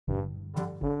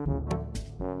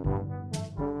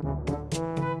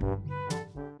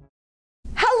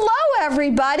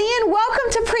everybody, and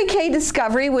welcome to Pre-K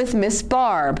Discovery with Miss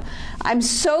Barb. I'm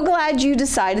so glad you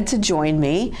decided to join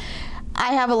me.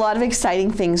 I have a lot of exciting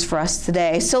things for us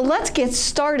today, so let's get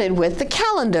started with the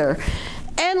calendar.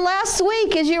 And last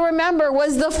week, as you remember,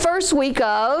 was the first week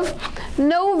of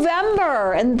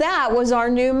November, and that was our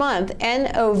new month,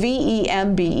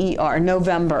 N-O-V-E-M-B-E-R,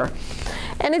 November.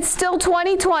 And it's still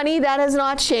 2020, that has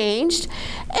not changed.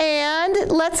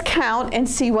 And let's count and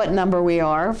see what number we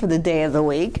are for the day of the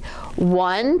week.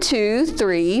 1, 2,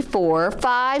 3, 4,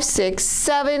 5, 6,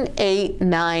 7, 8,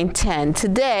 9, 10.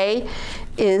 Today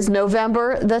is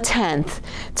November the 10th.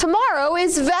 Tomorrow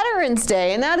is Veterans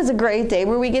Day, and that is a great day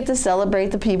where we get to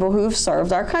celebrate the people who've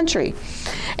served our country.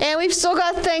 And we've still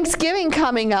got Thanksgiving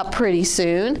coming up pretty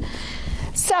soon.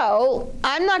 So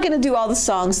I'm not going to do all the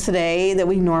songs today that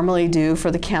we normally do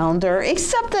for the calendar,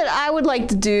 except that I would like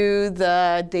to do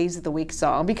the Days of the Week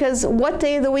song, because what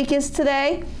day of the week is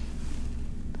today?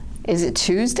 Is it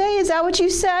Tuesday? Is that what you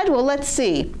said? Well, let's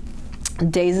see.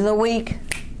 Days of the week,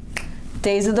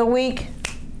 days of the week,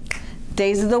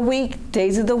 days of the week,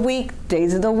 days of the week,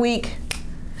 days of the week.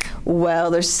 Well,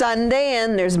 there's Sunday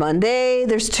and there's Monday,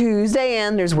 there's Tuesday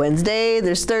and there's Wednesday,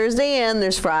 there's Thursday and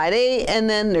there's Friday, and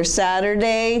then there's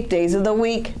Saturday. Days of the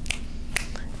week,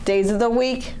 days of the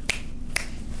week,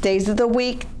 days of the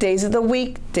week, days of the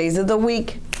week, days of the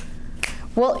week.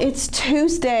 Well, it's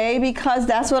Tuesday because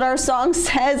that's what our song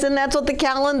says and that's what the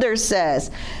calendar says.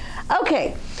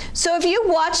 Okay, so if you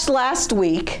watched last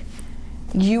week,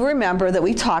 you remember that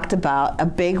we talked about a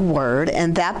big word,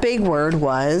 and that big word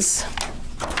was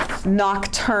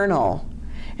nocturnal.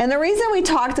 And the reason we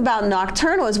talked about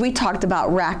nocturnal is we talked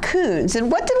about raccoons.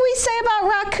 And what did we say about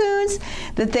raccoons?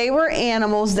 That they were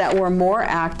animals that were more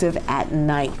active at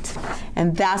night.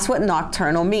 And that's what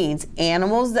nocturnal means,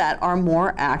 animals that are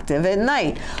more active at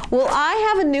night. Well,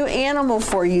 I have a new animal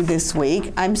for you this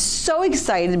week. I'm so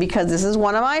excited because this is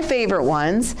one of my favorite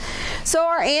ones. So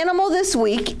our animal this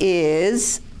week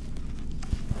is,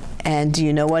 and do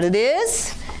you know what it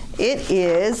is? It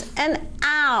is an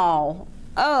owl.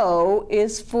 O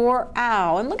is for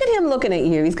owl. And look at him looking at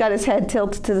you. He's got his head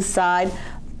tilted to the side.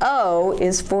 O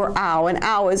is for owl, and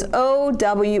owl is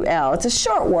O-W-L. It's a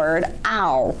short word,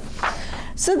 owl.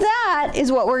 So that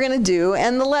is what we're going to do.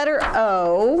 And the letter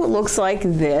O looks like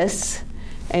this.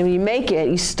 And when you make it,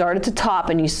 you start at the top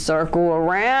and you circle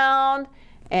around.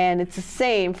 And it's the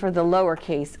same for the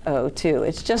lowercase o too.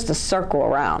 It's just a circle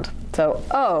around. So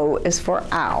O is for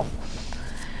owl.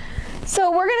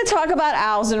 So we're going to talk about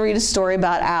owls and read a story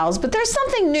about owls, but there's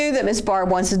something new that Miss Barb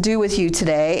wants to do with you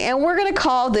today, and we're going to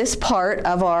call this part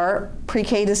of our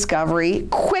Pre-K Discovery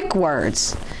Quick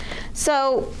Words.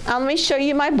 So let me show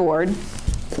you my board.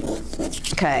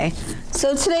 Okay,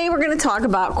 so today we're going to talk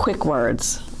about quick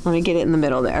words. Let me get it in the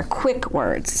middle there, quick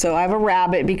words. So I have a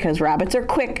rabbit because rabbits are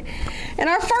quick. And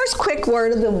our first quick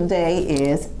word of the day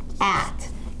is at.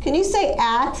 Can you say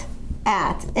at?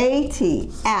 At, A-T,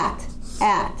 at.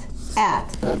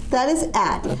 That is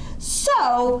at.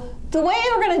 So the way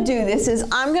we're going to do this is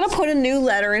I'm going to put a new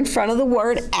letter in front of the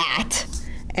word at,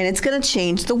 and it's going to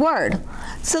change the word.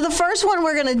 So the first one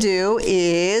we're going to do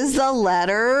is the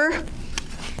letter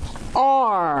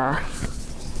R.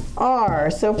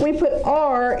 R. So if we put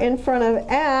R in front of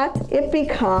at, it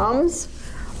becomes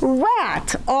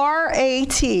rat.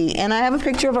 R-A-T. And I have a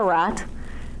picture of a rat.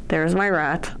 There's my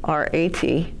rat.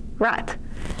 R-A-T. Rat.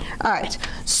 All right,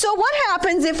 so what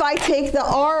happens if I take the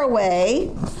R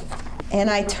away and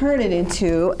I turn it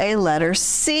into a letter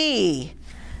C?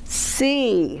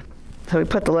 C. So we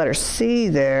put the letter C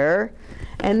there,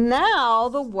 and now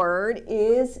the word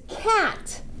is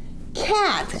cat.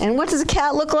 Cat. And what does a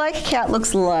cat look like? A cat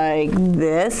looks like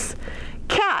this.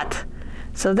 Cat.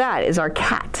 So that is our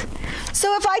cat.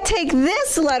 So if I take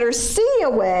this letter C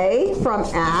away from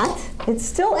at, it's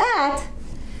still at,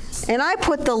 and I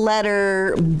put the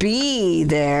letter B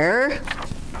there,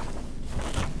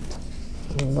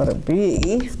 letter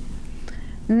B.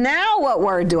 Now what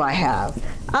word do I have?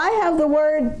 I have the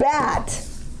word bat.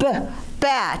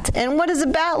 Bat. And what does a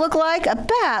bat look like? A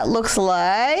bat looks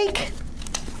like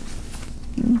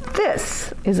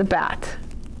this is a bat.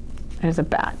 There's a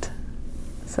bat.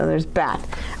 So there's bat.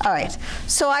 All right,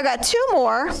 so I got two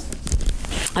more.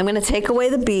 I'm going to take away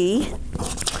the B.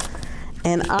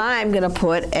 And I'm going to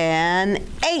put an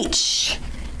H.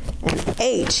 An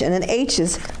H. And an H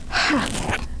is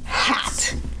hat.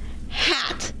 Hat.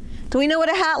 Do we know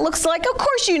what a hat looks like? Of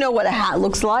course you know what a hat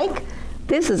looks like.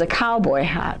 This is a cowboy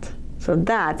hat. So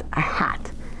that's a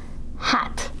hat.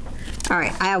 Hat. All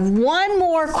right, I have one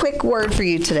more quick word for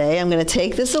you today. I'm going to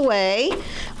take this away.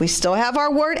 We still have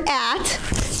our word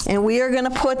at. And we are going to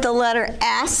put the letter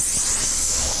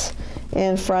S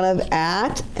in front of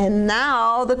at. And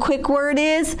now the quick word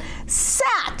is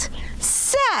sat.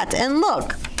 Sat. And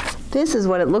look, this is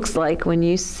what it looks like when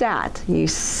you sat. You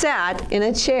sat in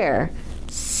a chair.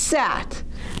 Sat.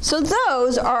 So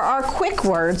those are our quick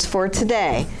words for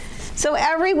today. So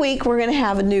every week we're going to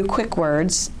have a new quick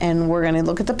words, and we're going to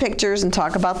look at the pictures and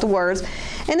talk about the words,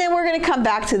 and then we're going to come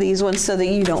back to these ones so that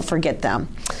you don't forget them.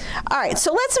 All right,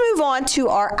 so let's move on to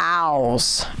our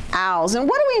owls. Owls, and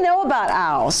what do we know about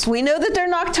owls? We know that they're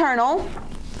nocturnal.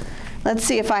 Let's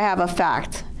see if I have a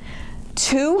fact.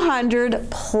 200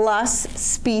 plus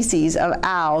species of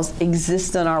owls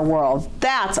exist in our world.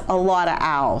 That's a lot of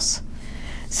owls.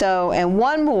 So, and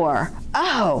one more.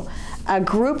 Oh, a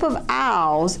group of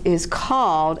owls is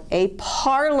called a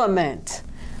parliament.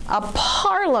 A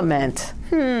parliament.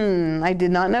 I did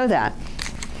not know that.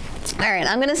 All right,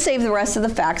 I'm going to save the rest of the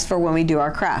facts for when we do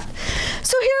our craft.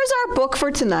 So here's our book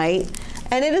for tonight,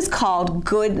 and it is called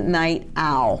Good Night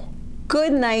Owl.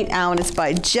 Good Night Owl, and it's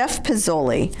by Jeff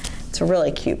Pizzoli. It's a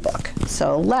really cute book.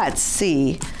 So let's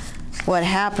see what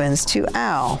happens to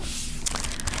Owl.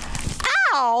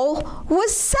 Owl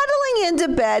was settling into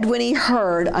bed when he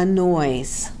heard a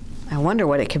noise. I wonder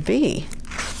what it could be.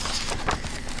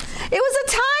 It was a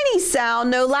tiny sound,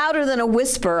 no louder than a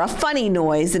whisper, a funny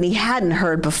noise that he hadn't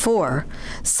heard before.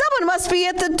 Someone must be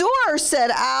at the door,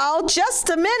 said Owl. Just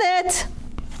a minute.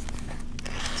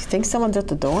 Do you think someone's at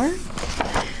the door?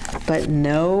 But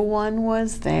no one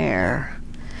was there.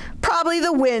 Probably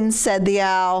the wind, said the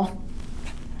owl.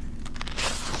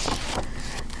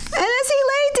 And as he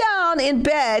lay down in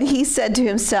bed, he said to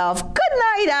himself, "Good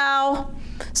night, Owl."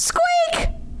 Squeak!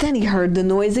 Then he heard the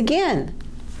noise again.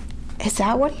 Is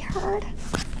that what he heard?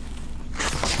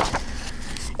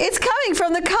 It's coming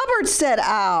from the cupboard, said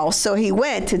Owl. So he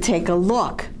went to take a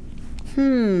look.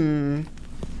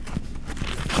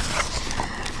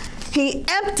 He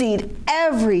emptied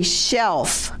every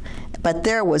shelf, but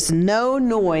there was no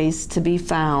noise to be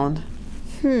found.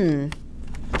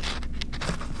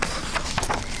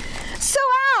 So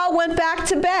Owl went back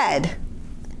to bed.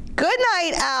 Good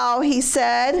night, Owl, he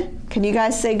said. Can you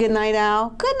guys say good night, Owl?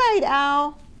 Good night,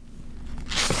 Owl.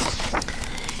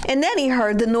 And then he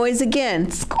heard the noise again.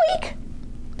 Squeak!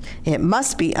 It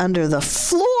must be under the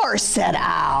floor, said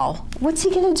Owl. What's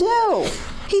he gonna do?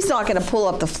 He's not gonna pull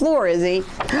up the floor, is he?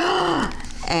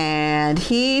 And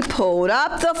he pulled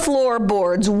up the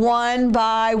floorboards one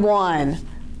by one.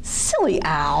 Silly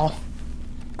Owl.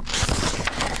 But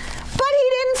he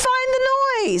didn't find the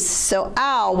noise, so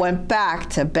Owl went back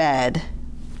to bed.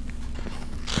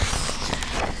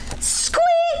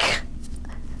 Squeak!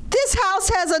 This house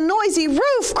has a noisy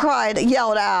roof,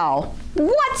 yelled Owl.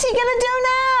 What's he gonna do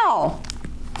now?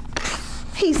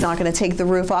 He's not gonna take the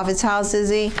roof off his house, is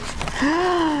he?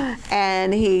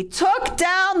 And he took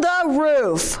down the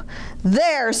roof.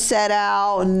 There, said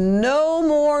Owl, no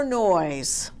more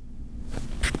noise.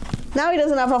 Now he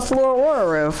doesn't have a floor or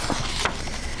a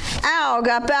roof. Owl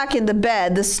got back into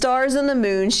bed. The stars and the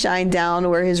moon shined down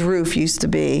where his roof used to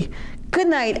be. Good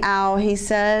night, Owl, he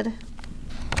said.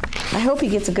 I hope he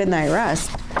gets a good night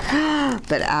rest.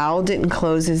 But Owl didn't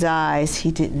close his eyes.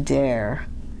 He didn't dare.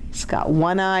 He's got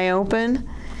one eye open.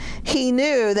 He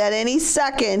knew that any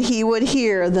second he would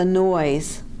hear the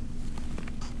noise.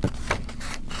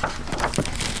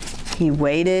 He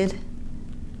waited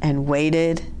and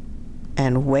waited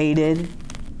and waited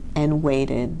and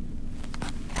waited.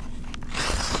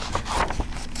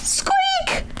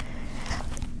 Squeak!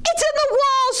 It's in the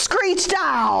wall, screeched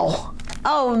Owl.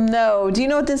 Oh no, do you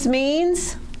know what this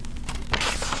means?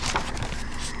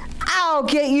 I'll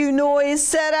get you, noise,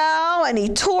 said Owl, and he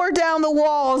tore down the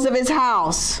walls of his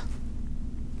house.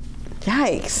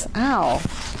 Yikes, Owl.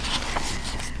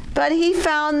 But he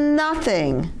found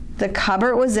nothing. The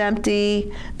cupboard was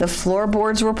empty, the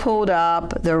floorboards were pulled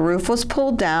up, the roof was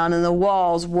pulled down, and the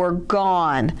walls were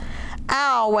gone.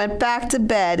 Owl went back to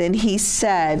bed and he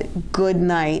said, "Good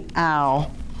night,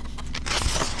 Owl."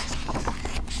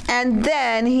 And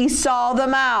then he saw the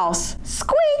mouse.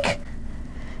 Squeak!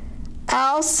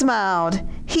 Owl smiled.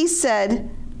 He said,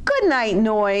 "Good night,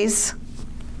 noise."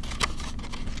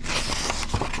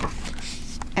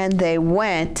 And they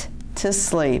went to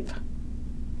sleep.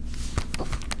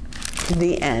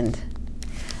 The end.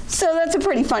 So that's a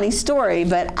pretty funny story,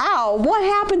 but Owl, what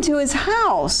happened to his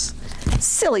house?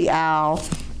 Silly Owl.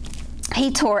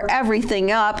 He tore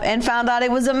everything up and found out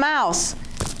it was a mouse.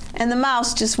 And the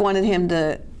mouse just wanted him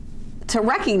to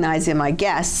recognize him, I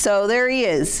guess. So there he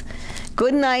is.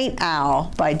 Good Night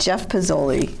Owl by Jeff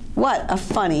Pizzoli. What a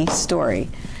funny story.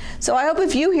 So I hope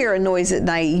if you hear a noise at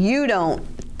night, you don't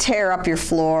tear up your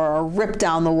floor or rip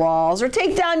down the walls or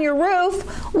take down your roof,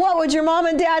 what would your mom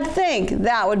and dad think?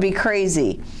 That would be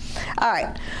crazy. All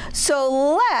right,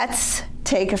 so let's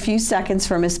take a few seconds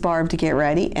for Miss Barb to get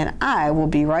ready, and I will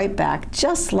be right back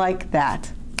just like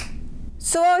that.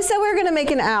 So I said we were going to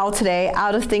make an owl today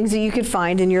out of things that you could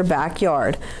find in your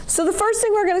backyard. So the first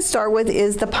thing we're going to start with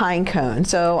is the pine cone.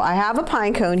 So I have a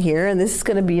pine cone here, and this is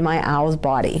going to be my owl's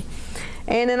body.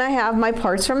 And then I have my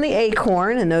parts from the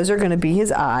acorn, and those are going to be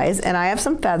his eyes. And I have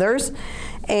some feathers,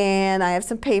 and I have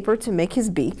some paper to make his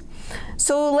beak.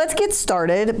 So let's get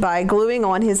started by gluing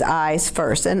on his eyes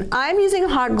first. And I'm using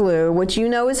hot glue, which you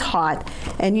know is hot,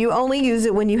 and you only use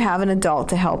it when you have an adult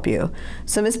to help you.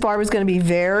 So Miss Barb is going to be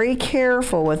very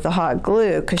careful with the hot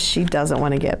glue because she doesn't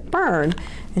want to get burned.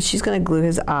 And she's going to glue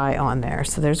his eye on there.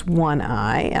 So there's one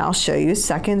eye. I'll show you a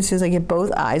second. As soon as I get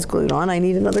both eyes glued on, I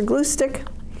need another glue stick.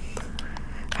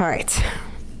 All right,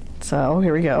 so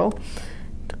here we go.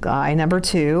 Eye number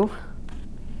 2.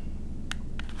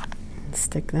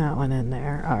 Stick that one in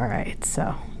there. All right,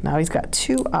 so now he's got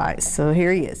 2 eyes. So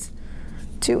here he is,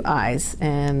 2 eyes,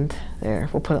 and there,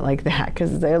 we'll put it like that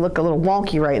because they look a little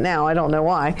wonky right now. I don't know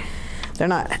why. They're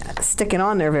not sticking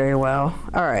on there very well.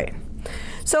 All right,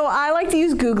 so I like to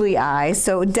use googly eyes.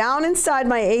 So down inside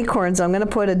my acorns, I'm gonna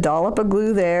put a dollop of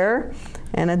glue there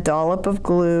and a dollop of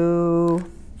glue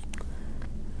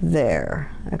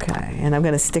there. Okay, and I'm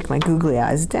gonna stick my googly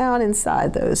eyes down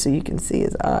inside those so you can see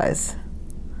his eyes.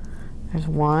 There's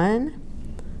 1,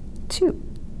 2.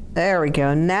 There we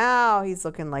go. Now he's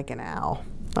looking like an owl.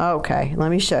 Okay, let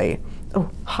me show you. Oh,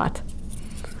 hot.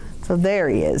 So there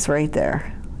he is right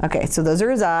there. Okay, so those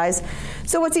are his eyes.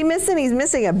 So what's he missing? He's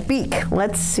missing a beak.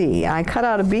 Let's see. I cut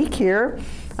out a beak here.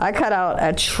 I cut out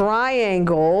a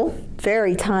triangle,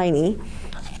 very tiny.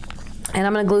 And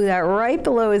I'm going to glue that right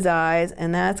below his eyes,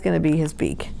 and that's going to be his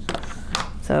beak.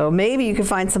 So maybe you can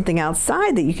find something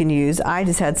outside that you can use. I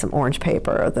just had some orange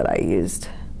paper that I used.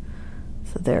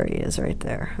 So there he is right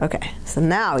there. Okay, so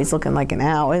now he's looking like an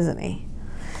owl, isn't he?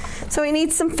 So he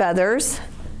needs some feathers.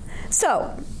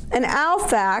 So an owl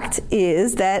fact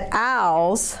is that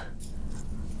owls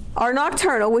are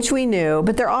nocturnal, which we knew,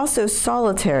 but they're also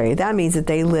solitary. That means that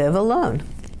they live alone.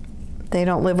 They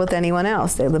don't live with anyone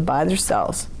else. They live by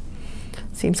themselves.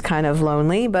 Seems kind of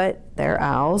lonely, but they're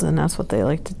owls, and that's what they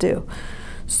like to do.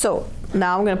 So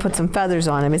now I'm going to put some feathers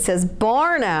on him. It says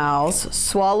barn owls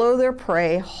swallow their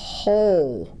prey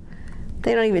whole.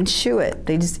 They don't even chew it.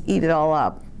 They just eat it all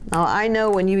up. Now I know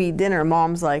when you eat dinner,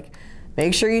 Mom's like,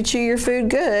 make sure you chew your food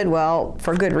good. Well,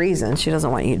 for good reason. She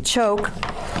doesn't want you to choke.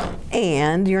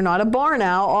 And you're not a barn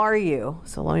owl, are you?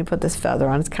 So let me put this feather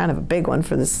on. It's kind of a big one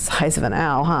for the size of an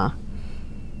owl, huh?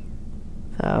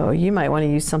 So you might want to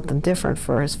use something different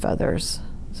for his feathers.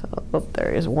 So, oh,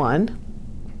 there is one.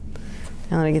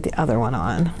 Now let me get the other one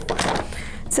on.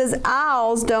 It says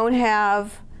owls don't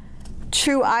have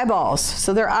true eyeballs,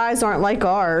 so their eyes aren't like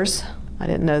ours. I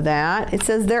didn't know that. It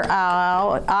says their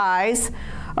eyes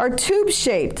are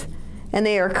tube-shaped, and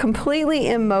they are completely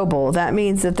immobile. That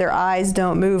means that their eyes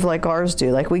don't move like ours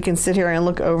do. Like we can sit here and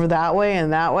look over that way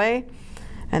and that way.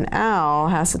 An owl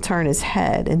has to turn his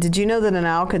head. And did you know that an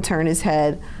owl can turn his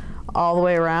head all the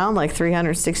way around, like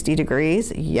 360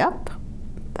 degrees? Yep.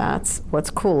 That's what's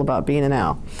cool about being an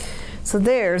owl. So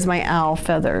there's my owl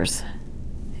feathers.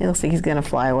 He looks like he's gonna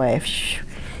fly away.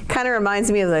 Kind of reminds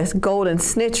me of this golden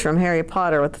snitch from Harry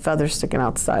Potter with the feathers sticking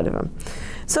outside of him.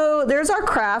 So there's our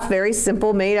craft, very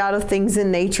simple, made out of things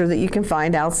in nature that you can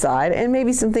find outside, and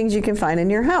maybe some things you can find in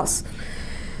your house.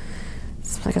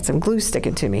 So I got some glue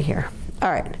sticking to me here. All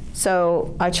right,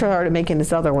 so I started making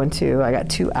this other one too. I got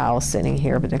 2 owls sitting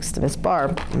here next to Miss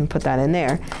Barb, and put that in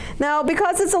there. Now,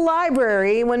 because it's a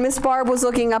library, when Miss Barb was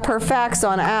looking up her facts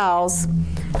on owls,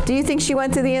 do you think she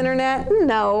went to the internet?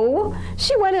 No,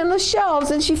 she went in the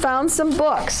shelves and she found some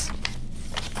books.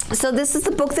 So this is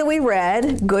the book that we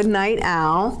read, Good Night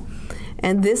Owl,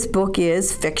 and this book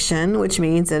is fiction, which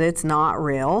means that it's not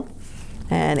real,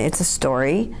 and it's a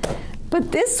story.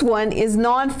 But this one is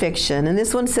nonfiction, and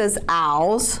this one says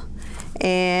owls,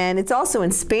 and it's also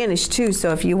in Spanish too,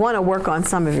 so if you want to work on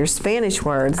some of your Spanish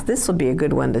words, this will be a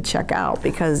good one to check out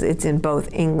because it's in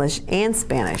both English and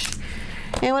Spanish.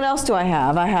 And what else do I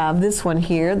have? I have this one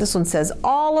here. This one says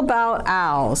All About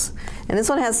Owls, and this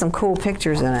one has some cool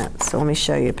pictures in it, so let me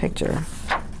show you a picture.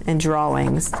 And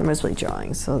drawings, they're mostly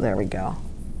drawings, so there we go.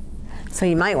 So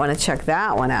you might want to check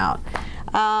that one out.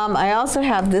 I also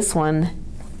have this one,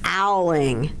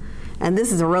 Owling, and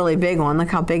this is a really big one. Look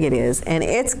how big it is, and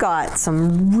it's got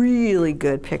some really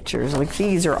good pictures. Like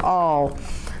these are all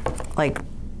like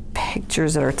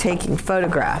pictures that are taking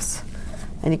photographs,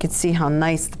 and you can see how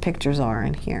nice the pictures are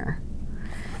in here.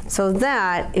 So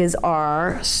that is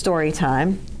our story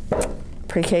time,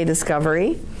 pre-K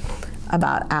discovery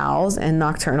about owls and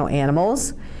nocturnal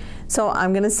animals. So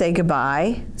I'm going to say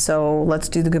goodbye. So let's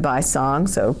do the goodbye song.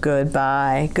 So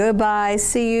goodbye, goodbye,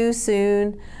 see you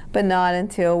soon, but not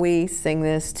until we sing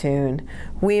this tune.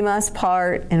 We must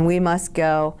part and we must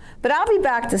go, but I'll be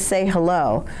back to say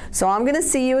hello. So I'm going to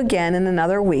see you again in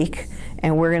another week,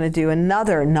 and we're going to do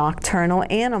another nocturnal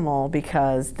animal,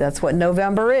 because that's what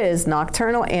November is,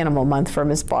 Nocturnal Animal Month for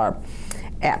Miss Barb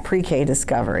at Pre-K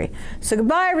Discovery. So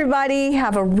goodbye, everybody.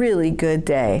 Have a really good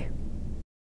day.